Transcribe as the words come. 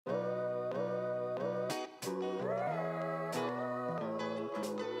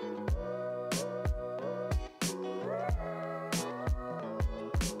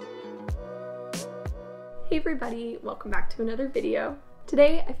Hey everybody, welcome back to another video.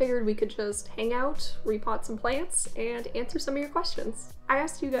 Today I figured we could just hang out, repot some plants, and answer some of your questions. I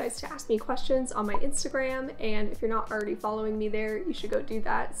asked you guys to ask me questions on my Instagram, and if you're not already following me there, you should go do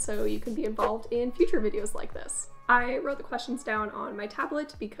that so you can be involved in future videos like this. I wrote the questions down on my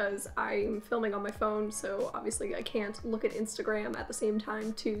tablet because I'm filming on my phone, so obviously I can't look at Instagram at the same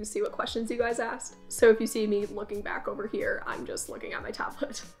time to see what questions you guys asked. So if you see me looking back over here, I'm just looking at my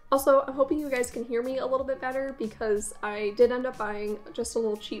tablet. Also, I'm hoping you guys can hear me a little bit better because I did end up buying just a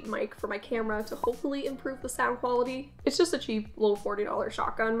little cheap mic for my camera to hopefully improve the sound quality. It's just a cheap little $40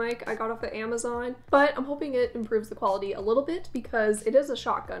 shotgun mic I got off of Amazon, but I'm hoping it improves the quality a little bit because it is a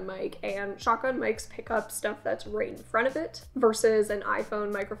shotgun mic, and shotgun mics pick up stuff that's right in front of it versus an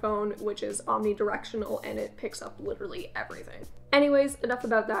iPhone microphone, which is omnidirectional and it picks up literally everything. Anyways, enough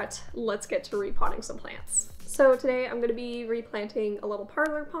about that. Let's get to repotting some plants. So today I'm going to be replanting a little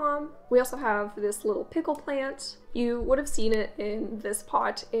parlor palm. We also have this little pickle plant. You would have seen it in this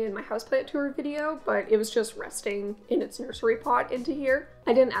pot in my houseplant tour video, but it was just resting in its nursery pot into here.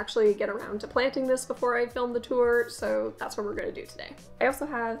 I didn't actually get around to planting this before I filmed the tour, so that's what we're going to do today. I also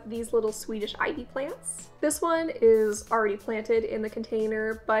have these little Swedish ivy plants. This one is already planted in the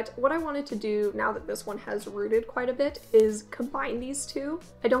container, but what I wanted to do now that this one has rooted quite a bit is combine these two.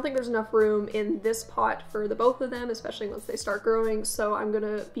 I don't think there's enough room in this pot for the both of them, especially once they start growing, so I'm going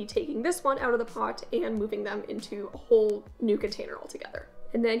to be taking this one out of the pot and moving them into a whole new container altogether.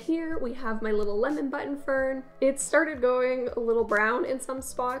 And then here we have my little lemon button fern. It started going a little brown in some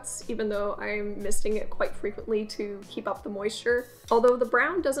spots, even though I'm misting it quite frequently to keep up the moisture. Although the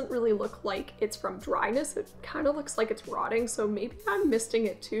brown doesn't really look like it's from dryness, it kind of looks like it's rotting, so maybe I'm misting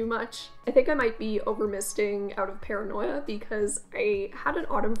it too much. I think I might be over misting out of paranoia because I had an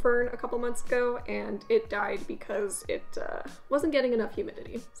autumn fern a couple months ago and it died because it wasn't getting enough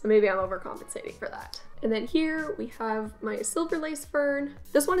humidity. So maybe I'm overcompensating for that. And then here we have my silver lace fern.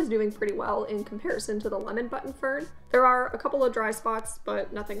 This one is doing pretty well in comparison to the lemon button fern. There are a couple of dry spots,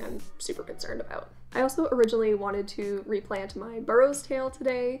 but nothing I'm super concerned about. I also originally wanted to replant my burrow's tail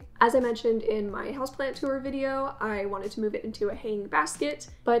today. As I mentioned in my houseplant tour video, I wanted to move it into a hanging basket,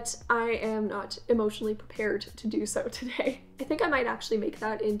 but I am not emotionally prepared to do so today. I think I might actually make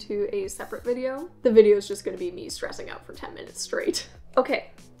that into a separate video. The video is just going to be me stressing out for 10 minutes straight.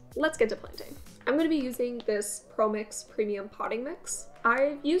 Okay, let's get to planting. I'm going to be using this ProMix Premium Potting Mix.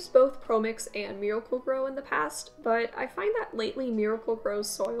 I've used both ProMix and Miracle-Gro in the past, but I find that lately Miracle-Gro's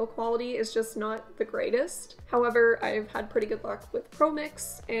soil quality is just not the greatest. However, I've had pretty good luck with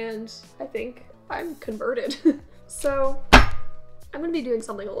ProMix, and I think I'm converted. So I'm going to be doing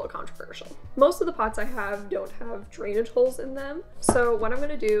something a little controversial. Most of the pots I have don't have drainage holes in them, so what I'm going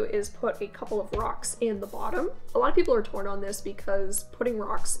to do is put a couple of rocks in the bottom. A lot of people are torn on this because putting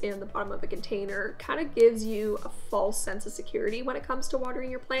rocks in the bottom of a container kind of gives you a false sense of security when it comes to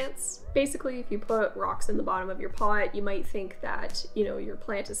watering your plants. Basically, if you put rocks in the bottom of your pot, you might think that, you know, your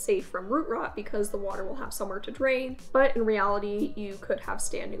plant is safe from root rot because the water will have somewhere to drain, but in reality, you could have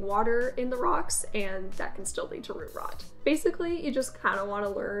standing water in the rocks and that can still lead to root rot. Basically, you just kind of want to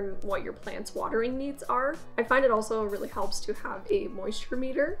learn what your plant's watering needs are. I find it also really helps to have a moisture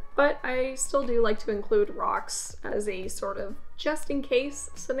meter, but I still do like to include rocks as a sort of just in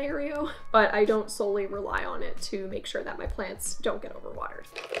case scenario, but I don't solely rely on it to make sure that my plants don't get overwatered.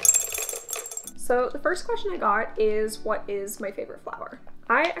 So the first question I got is, what is my favorite flower?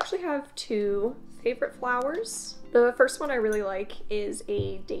 I actually have two favorite flowers. The first one I really like is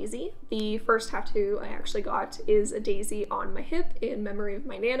a daisy. The first tattoo I actually got is a daisy on my hip in memory of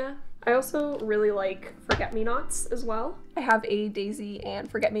my Nana. I also really like forget-me-nots as well. I have a daisy and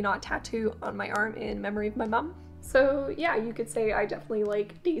forget-me-not tattoo on my arm in memory of my mom. So yeah, you could say I definitely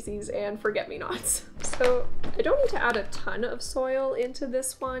like daisies and forget-me-nots. So I don't need to add a ton of soil into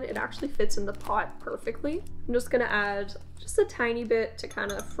this one. It actually fits in the pot perfectly. I'm just gonna add just a tiny bit to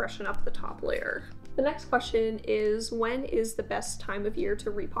kind of freshen up the top layer. The next question is, when is the best time of year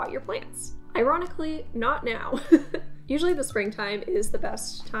to repot your plants? Ironically, not now. Usually the springtime is the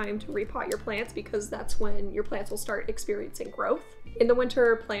best time to repot your plants because that's when your plants will start experiencing growth. In the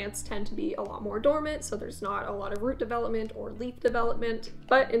winter, plants tend to be a lot more dormant, so there's not a lot of root development or leaf development.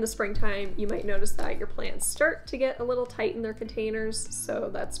 But in the springtime, you might notice that your plants start to get a little tight in their containers, so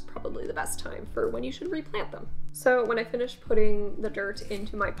that's probably the best time for when you should replant them. So when I finish putting the dirt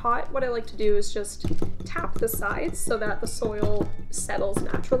into my pot, what I like to do is just tap the sides so that the soil settles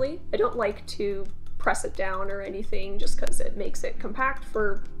naturally. I don't like to press it down or anything just because it makes it compact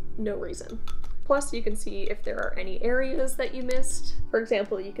for no reason. Plus, you can see if there are any areas that you missed. For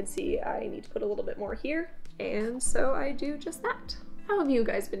example, you can see I need to put a little bit more here, and so I do just that. How have you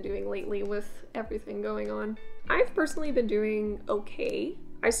guys been doing lately with everything going on? I've personally been doing okay.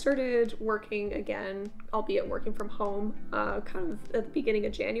 I started working again, albeit working from home, kind of at the beginning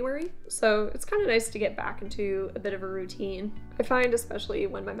of January. So it's kind of nice to get back into a bit of a routine. I find, especially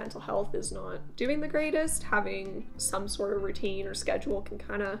when my mental health is not doing the greatest, having some sort of routine or schedule can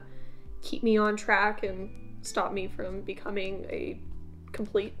kind of keep me on track and stop me from becoming a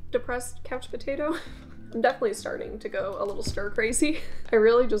complete depressed couch potato. I'm definitely starting to go a little stir crazy. I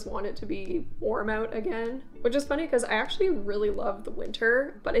really just want it to be warm out again, which is funny because I actually really love the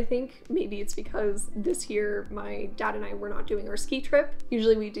winter, but I think maybe it's because this year my dad and I were not doing our ski trip.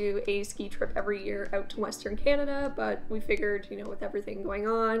 Usually we do a ski trip every year out to Western Canada, but we figured, you know, with everything going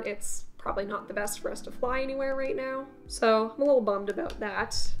on, it's probably not the best for us to fly anywhere right now. So I'm a little bummed about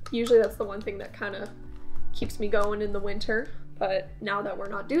that. Usually that's the one thing that kind of keeps me going in the winter, but now that we're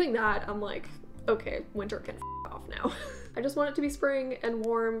not doing that, I'm like, okay, winter can f off now. I just want it to be spring and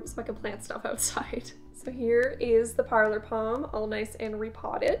warm so I can plant stuff outside. So here is the parlor palm, all nice and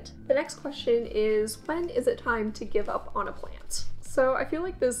repotted. The next question is, when is it time to give up on a plant? So I feel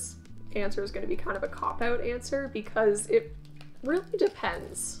like this answer is going to be kind of a cop-out answer because it really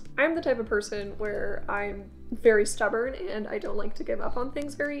depends. I'm the type of person where I'm very stubborn and I don't like to give up on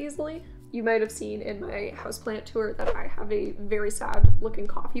things very easily. You might have seen in my houseplant tour that I have a very sad looking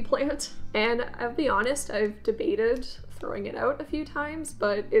coffee plant. And I'll be honest, I've debated throwing it out a few times,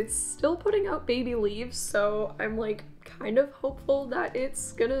 but it's still putting out baby leaves, so I'm like kind of hopeful that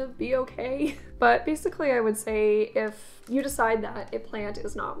it's gonna be okay. But basically I would say if you decide that a plant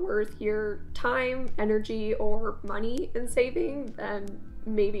is not worth your time, energy, or money in saving, then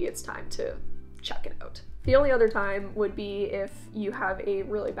maybe it's time to check it out. The only other time would be if you have a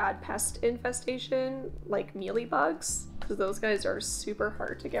really bad pest infestation, like mealybugs, because those guys are super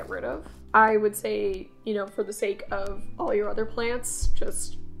hard to get rid of. I would say, you know, for the sake of all your other plants,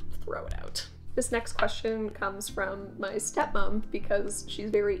 just throw it out. This next question comes from my stepmom because she's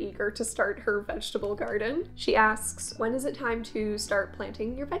very eager to start her vegetable garden. She asks, when is it time to start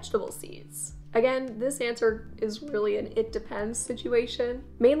planting your vegetable seeds? Again, this answer is really an it depends situation.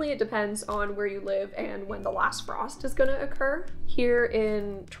 Mainly it depends on where you live and when the last frost is gonna occur. Here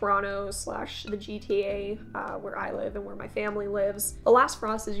in Toronto / the GTA, where I live and where my family lives, the last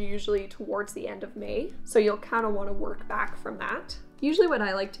frost is usually towards the end of May, so you'll kind of want to work back from that. Usually what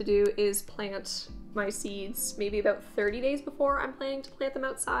I like to do is plant my seeds maybe about 30 days before I'm planning to plant them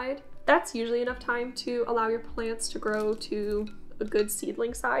outside. That's usually enough time to allow your plants to grow to a good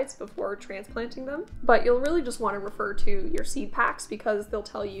seedling size before transplanting them. But you'll really just want to refer to your seed packs because they'll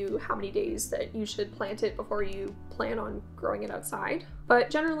tell you how many days that you should plant it before you plan on growing it outside.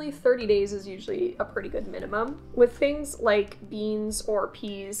 But generally 30 days is usually a pretty good minimum. With things like beans or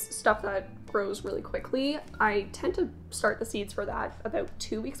peas, stuff that grows really quickly, I tend to start the seeds for that about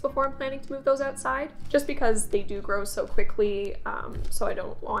 2 weeks before I'm planning to move those outside, just because they do grow so quickly, so I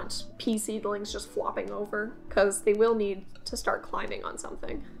don't want pea seedlings just flopping over, because they will need to start climbing on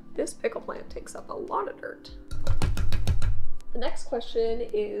something. This pickle plant takes up a lot of dirt. The next question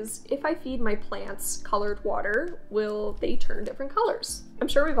is, if I feed my plants colored water, will they turn different colors? I'm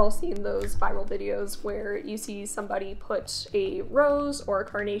sure we've all seen those viral videos where you see somebody put a rose or a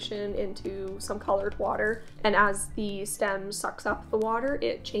carnation into some colored water, and as the stem sucks up the water,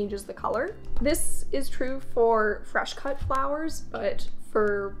 it changes the color. This is true for fresh cut flowers, but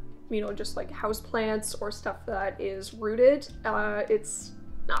for, you know, just like house plants or stuff that is rooted, it's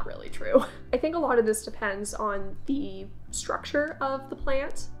not really true. I think a lot of this depends on the structure of the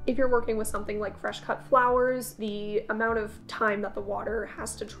plant. If you're working with something like fresh cut flowers, the amount of time that the water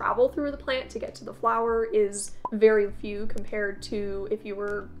has to travel through the plant to get to the flower is very few compared to if you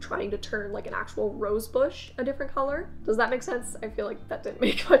were trying to turn like an actual rose bush a different color. Does that make sense? I feel like that didn't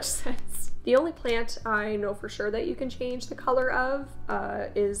make much sense. The only plant I know for sure that you can change the color of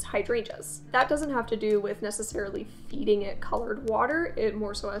is hydrangeas. That doesn't have to do with necessarily feeding it colored water, it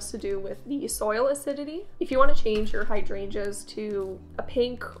more so has to do with the soil acidity. If you want to change your hydrangeas to a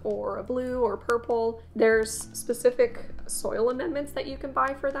pink or a blue or purple, there's specific soil amendments that you can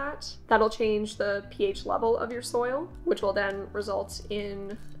buy for that. That'll change the pH level of your soil, which will then result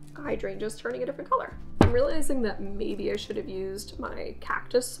in hydrangeas turning a different color. I'm realizing that maybe I should have used my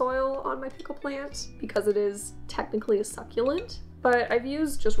cactus soil on my pickle plant because it is technically a succulent, but I've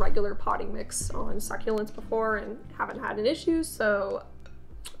used just regular potting mix on succulents before and haven't had an issue, so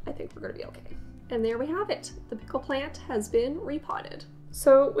I think we're gonna be okay. And there we have it. The pickle plant has been repotted.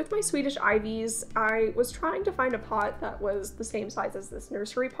 So with my Swedish ivies, I was trying to find a pot that was the same size as this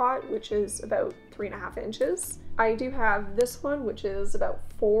nursery pot, which is about 3.5 inches. I do have this one, which is about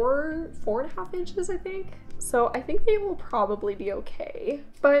 4.5 inches, I think. so I think they will probably be okay.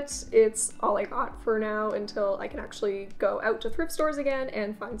 But it's all I got for now until I can actually go out to thrift stores again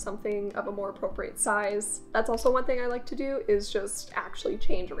and find something of a more appropriate size. That's also one thing I like to do, is just actually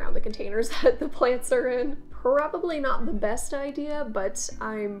change around the containers that the plants are in. Probably not the best idea, but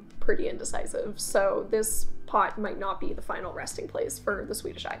I'm pretty indecisive, so this pot might not be the final resting place for the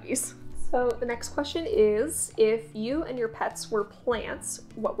Swedish Ivies. So the next question is, if you and your pets were plants,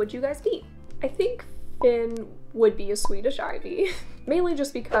 what would you guys be? I think Finn would be a Swedish Ivy, mainly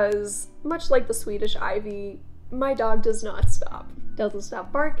just because, much like the Swedish Ivy, my dog does not stop. Doesn't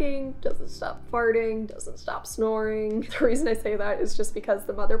stop barking, doesn't stop farting, doesn't stop snoring. The reason I say that is just because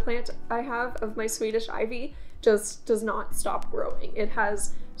the mother plant I have of my Swedish Ivy just does not stop growing. It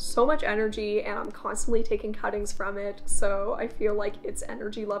has so much energy and I'm constantly taking cuttings from it, so I feel like its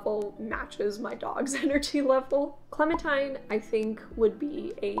energy level matches my dog's energy level. Clementine, I think, would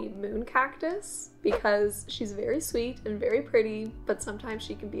be a moon cactus because she's very sweet and very pretty, but sometimes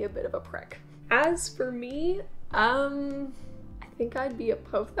she can be a bit of a prick. As for me, I think I'd be a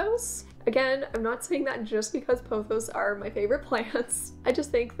pothos. Again, I'm not saying that just because pothos are my favorite plants. I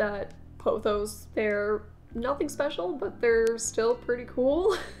just think that pothos, they're nothing special, but they're still pretty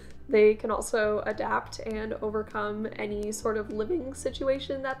cool. They can also adapt and overcome any sort of living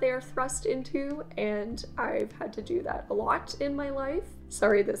situation that they are thrust into, and I've had to do that a lot in my life.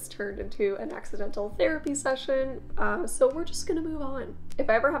 Sorry, this turned into an accidental therapy session, so we're just gonna move on. If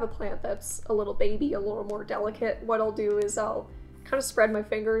I ever have a plant that's a little baby, a little more delicate, what I'll do is I'll kind of spread my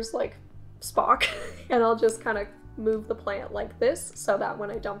fingers like Spock, and I'll just kind of move the plant like this so that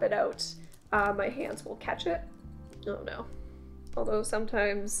when I dump it out, my hands will catch it. Oh no. Although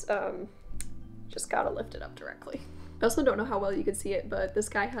sometimes, just gotta lift it up directly. I also don't know how well you can see it, but this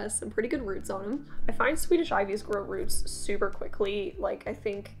guy has some pretty good roots on him. I find Swedish Ivies grow roots super quickly. Like, I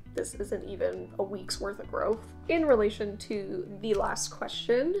think this isn't even a week's worth of growth. In relation to the last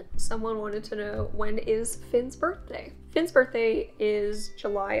question, someone wanted to know, when is Finn's birthday? Finn's birthday is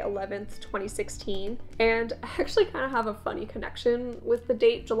July 11th, 2016, and I actually kind of have a funny connection with the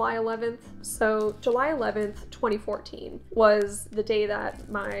date July 11th. So July 11th, 2014 was the day that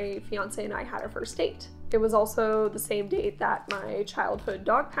my fiance and I had our first date. It was also the same date that my childhood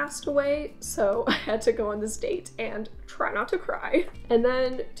dog passed away, so I had to go on this date and try not to cry. And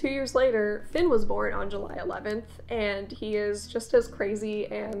then 2 years later, Finn was born on July 11th, and he is just as crazy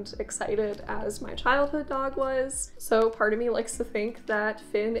and excited as my childhood dog was. So part of me likes to think that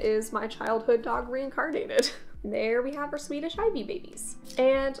Finn is my childhood dog reincarnated. There we have our Swedish Ivy babies.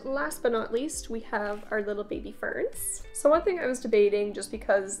 And last but not least, we have our little baby ferns. So one thing I was debating, just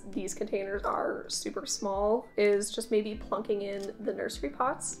because these containers are super small, is just maybe plunking in the nursery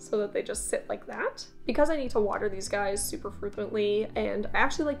pots so that they just sit like that. Because I need to water these guys super frequently, and I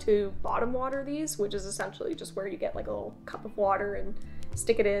actually like to bottom water these, which is essentially just where you get like a little cup of water and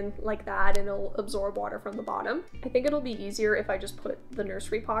stick it in like that and it'll absorb water from the bottom. I think it'll be easier if I just put the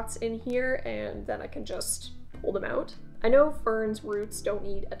nursery pots in here and then I can just pull them out. I know ferns' roots don't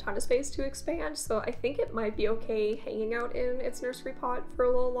need a ton of space to expand, so I think it might be okay hanging out in its nursery pot for a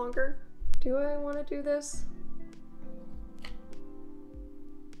little longer. Do I want to do this?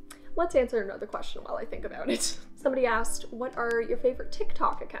 Let's answer another question while I think about it. Somebody asked, what are your favorite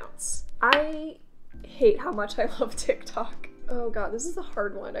TikTok accounts? I hate how much I love TikTok. Oh god, this is a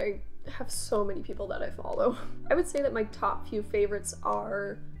hard one. I have so many people that I follow. I would say that my top few favorites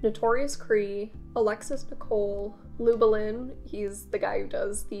are Notorious Cree, Alexis Nicole, Lubalin. He's the guy who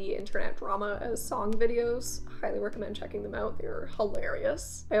does the internet drama as song videos. Highly recommend checking them out. They're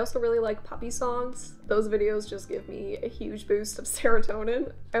hilarious. I also really like puppy songs. Those videos just give me a huge boost of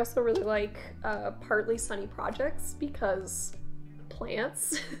serotonin. I also really like Partly Sunny Projects because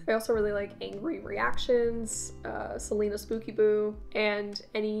plants. I also really like Angry Reactions, Selena Spooky Boo, and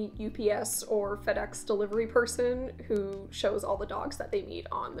any UPS or FedEx delivery person who shows all the dogs that they meet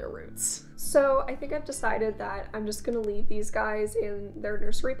on their routes. So I think I've decided that I'm just gonna leave these guys in their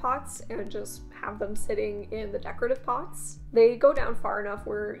nursery pots and just have them sitting in the decorative pots. They go down far enough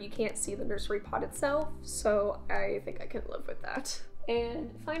where you can't see the nursery pot itself, so I think I can live with that.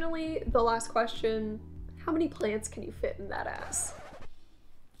 And finally, the last question, how many plants can you fit in that ass?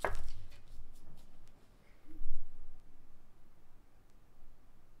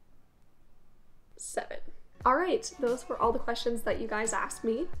 Seven. All right. right, those were all the questions that you guys asked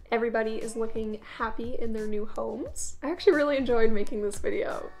me. Everybody is looking happy in their new homes. I actually really enjoyed making this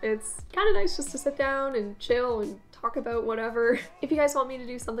video. It's kind of nice just to sit down and chill and talk about whatever. If you guys want me to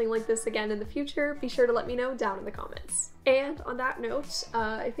do something like this again in the future, be sure to let me know down in the comments. And on that note,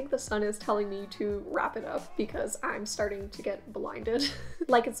 I think the sun is telling me to wrap it up because I'm starting to get blinded.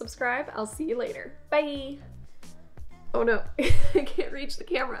 Like and subscribe. I'll see you later. Bye! Oh no, I can't reach the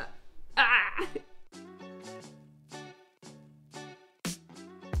camera. Ah!